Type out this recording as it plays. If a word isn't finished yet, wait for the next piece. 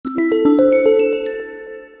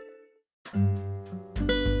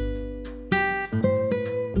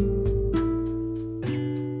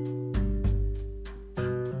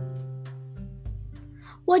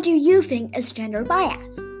What do you think is gender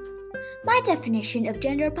bias? My definition of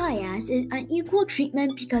gender bias is unequal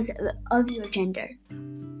treatment because of your gender.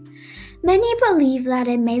 Many believe that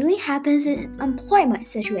it mainly happens in employment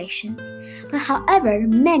situations, but however,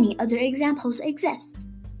 many other examples exist.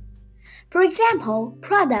 For example,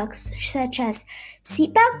 products such as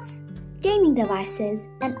seatbelts, gaming devices,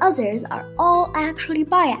 and others are all actually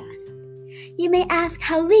biased. You may ask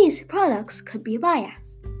how these products could be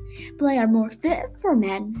biased, but they are more fit for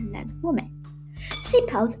men than women.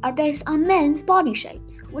 Seatbelts are based on men's body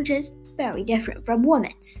shapes, which is very different from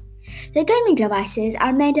women's. The gaming devices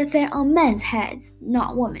are made to fit on men's heads,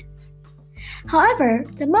 not women's. However,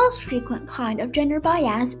 the most frequent kind of gender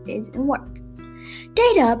bias is in work.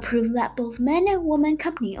 Data prove that both men and women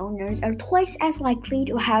company owners are twice as likely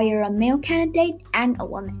to hire a male candidate and a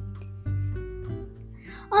woman.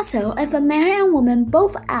 Also, if a man and woman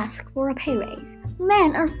both ask for a pay raise,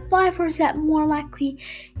 men are 5% more likely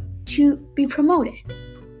to be promoted.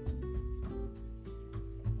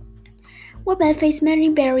 Women face many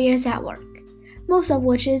barriers at work, most of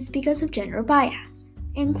which is because of gender bias,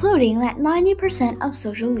 including that 90% of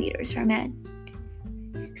social leaders are men.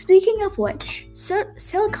 Speaking of which,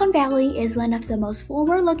 Silicon Valley is one of the most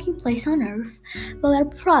forward-looking places on earth, but their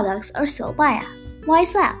products are still biased. Why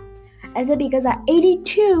is that? Is it because that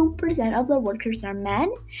 82% of the workers are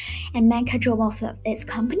men, and men control most of its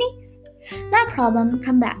companies? That problem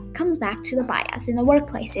comes back to the bias in the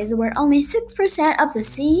workplaces where only 6% of the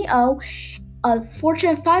CEO of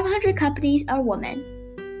Fortune 500 companies are women.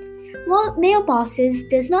 Male bosses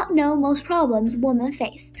does not know most problems women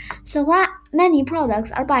face, so that many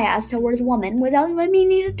products are biased towards women without even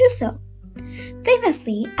meaning to do so.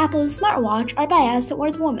 Famously, Apple's smartwatch are biased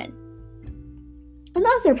towards women.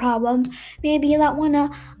 Another problem may be that when a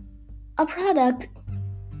product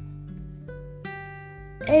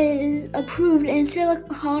is approved in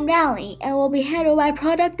Silicon Valley, it will be handled by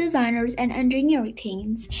product designers and engineering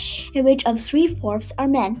teams, in which of 3/4 are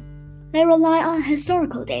men. They rely on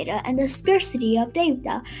historical data, and the scarcity of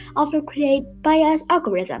data often create biased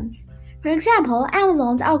algorithms. For example,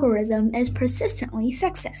 Amazon's algorithm is persistently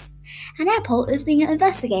sexist, and Apple is being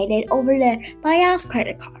investigated over their biased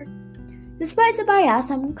credit card. Despite the bias,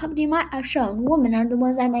 some companies might have shown women are the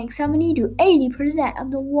ones that make 70 to 80% of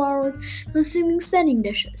the world's consuming spending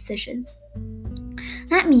decisions.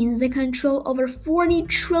 That means they control over $40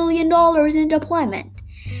 trillion in deployment.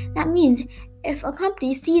 That means if a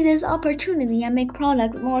company seizes opportunity and make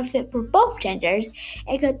products more fit for both genders,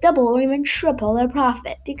 it could double or even triple their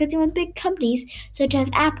profit, because even big companies such as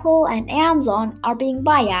Apple and Amazon are being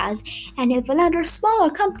biased, and if another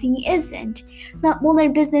smaller company isn't, then will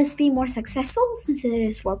their business be more successful since it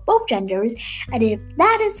is for both genders? And if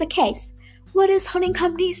that is the case, what is holding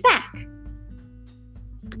companies back?